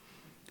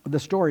 The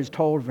story is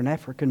told of an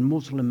African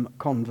Muslim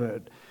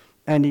convert,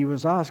 and he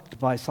was asked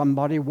by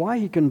somebody why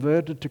he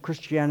converted to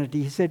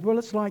Christianity. He said, well,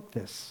 it's like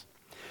this.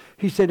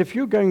 He said, if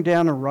you're going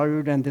down a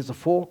road and there's a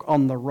fork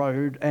on the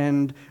road,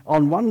 and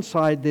on one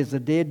side there's a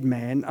dead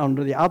man, on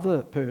the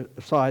other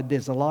side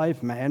there's a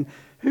live man,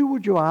 who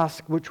would you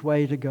ask which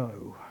way to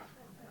go?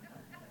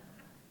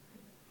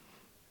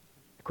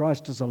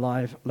 Christ is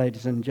alive,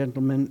 ladies and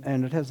gentlemen,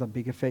 and it has a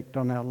big effect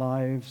on our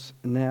lives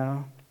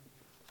now.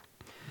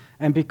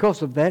 And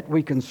because of that,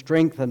 we can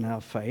strengthen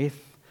our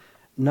faith,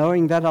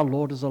 knowing that our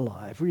Lord is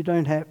alive.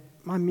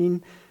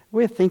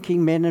 We're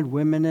thinking men and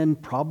women,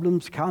 and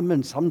problems come,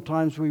 and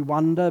sometimes we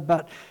wonder,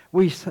 but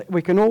we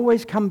can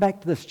always come back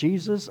to this.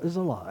 Jesus is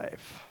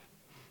alive.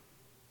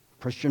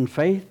 Christian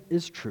faith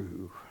is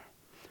true.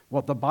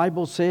 What the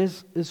Bible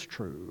says is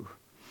true.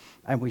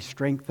 and we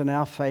strengthen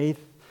our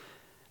faith.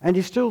 And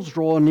he still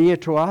draws near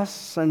to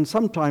us, and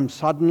sometimes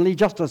suddenly,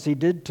 just as he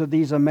did to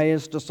these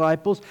Emmaus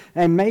disciples,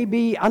 and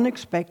maybe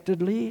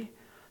unexpectedly.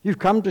 You've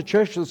come to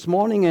church this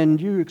morning and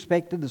you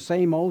expected the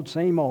same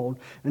old,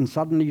 and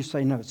suddenly you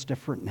say, no, it's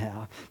different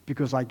now,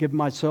 because I give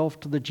myself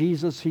to the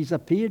Jesus. He's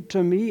appeared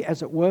to me,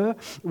 as it were,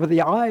 with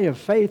the eye of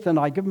faith, and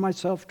I give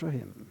myself to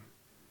him.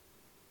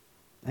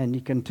 And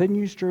he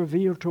continues to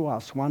reveal to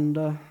us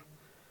wonder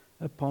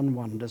upon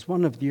wonders.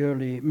 One of the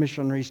early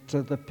missionaries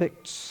to the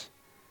Picts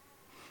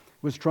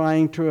was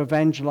trying to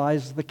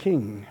evangelize the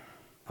king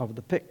of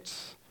the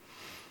Picts.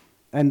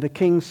 And the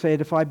king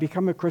said, if I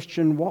become a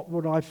Christian, what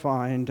would I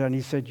find? And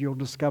he said, you'll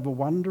discover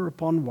wonder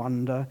upon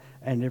wonder,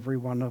 and every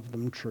one of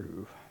them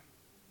true.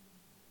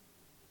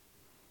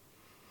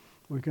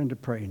 We're going to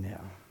pray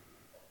now.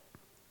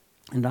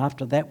 And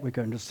after that, we're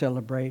going to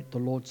celebrate the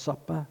Lord's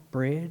Supper,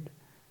 bread,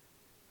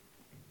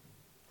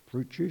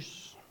 fruit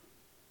juice.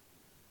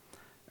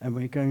 And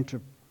we're going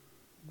to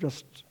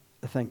just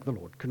thank the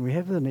Lord. Can we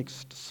have the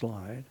next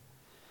slide?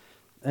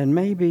 And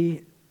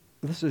maybe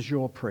this is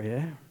your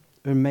prayer,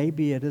 and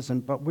maybe it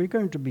isn't, but we're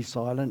going to be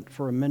silent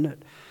for a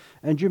minute.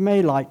 And you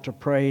may like to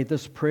pray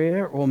this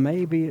prayer, or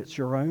maybe it's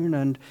your own.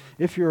 And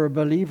if you're a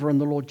believer in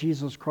the Lord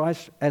Jesus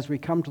Christ, as we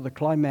come to the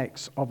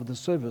climax of the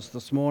service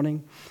this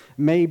morning,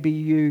 maybe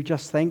you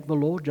just thank the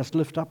Lord, just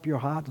lift up your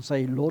heart and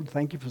say, Lord,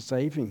 thank you for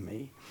saving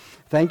me.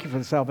 Thank you for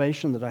the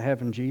salvation that I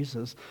have in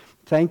Jesus.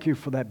 Thank you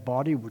for that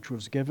body which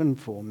was given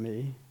for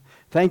me.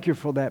 Thank you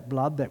for that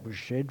blood that was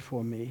shed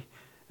for me.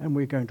 And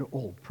we're going to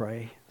all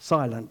pray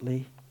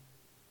silently.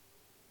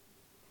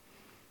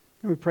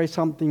 And we pray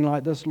something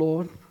like this,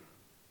 Lord.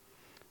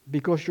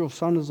 Because your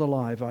Son is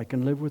alive, I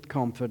can live with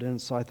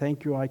confidence. I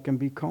thank you I can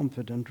be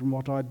confident in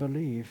what I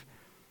believe.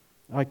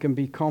 I can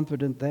be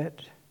confident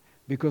that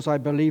because I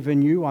believe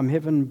in you, I'm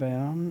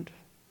heaven-bound.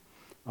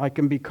 I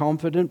can be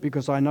confident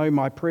because I know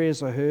my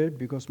prayers are heard,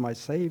 because my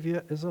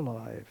Savior is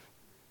alive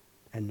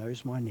and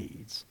knows my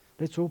needs.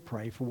 Let's all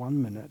pray for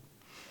 1 minute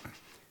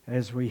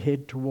as we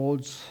head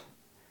towards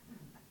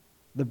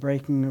the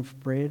breaking of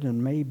bread,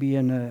 and maybe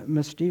in a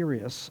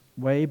mysterious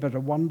way, but a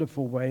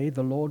wonderful way,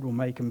 the Lord will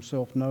make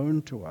himself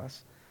known to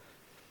us.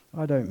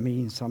 I don't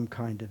mean some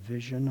kind of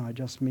vision, I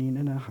just mean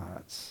in our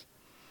hearts.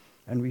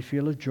 And we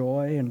feel a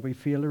joy, and we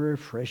feel a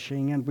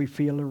refreshing, and we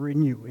feel a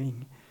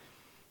renewing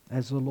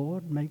as the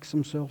Lord makes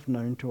himself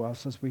known to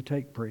us as we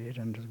take bread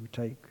and as we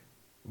take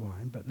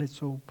wine. But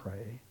let's all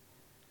pray.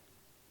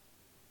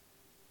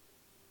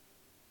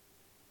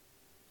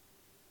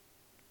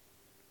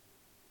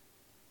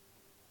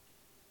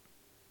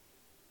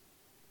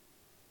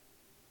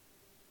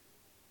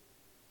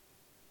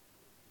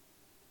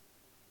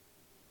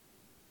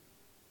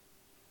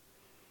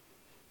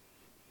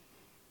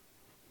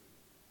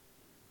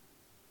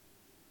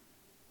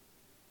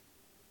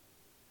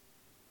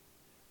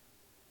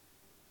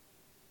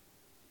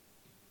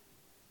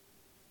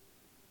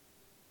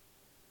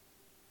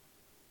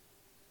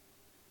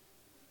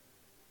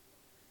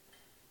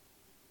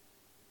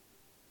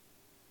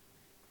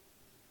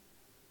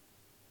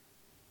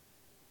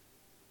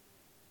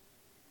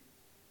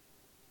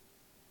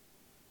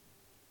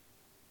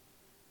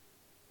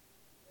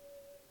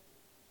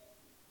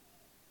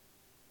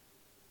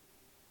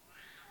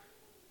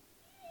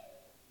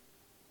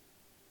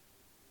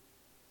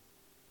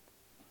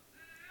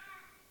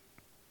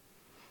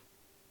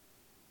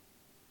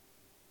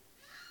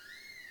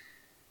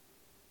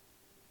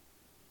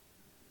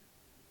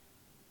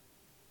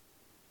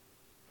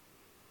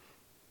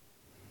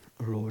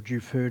 Lord,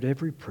 you've heard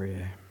every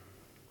prayer.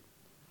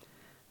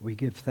 We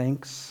give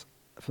thanks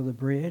for the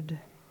bread.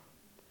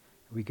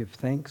 We give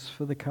thanks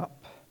for the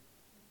cup.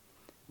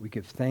 We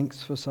give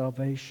thanks for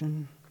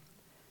salvation.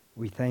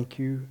 We thank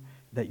you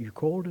that you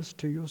called us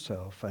to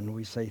yourself, and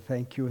we say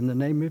thank you in the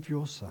name of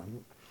your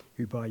Son,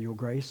 who by your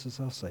grace is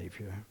our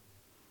Savior.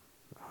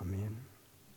 Amen.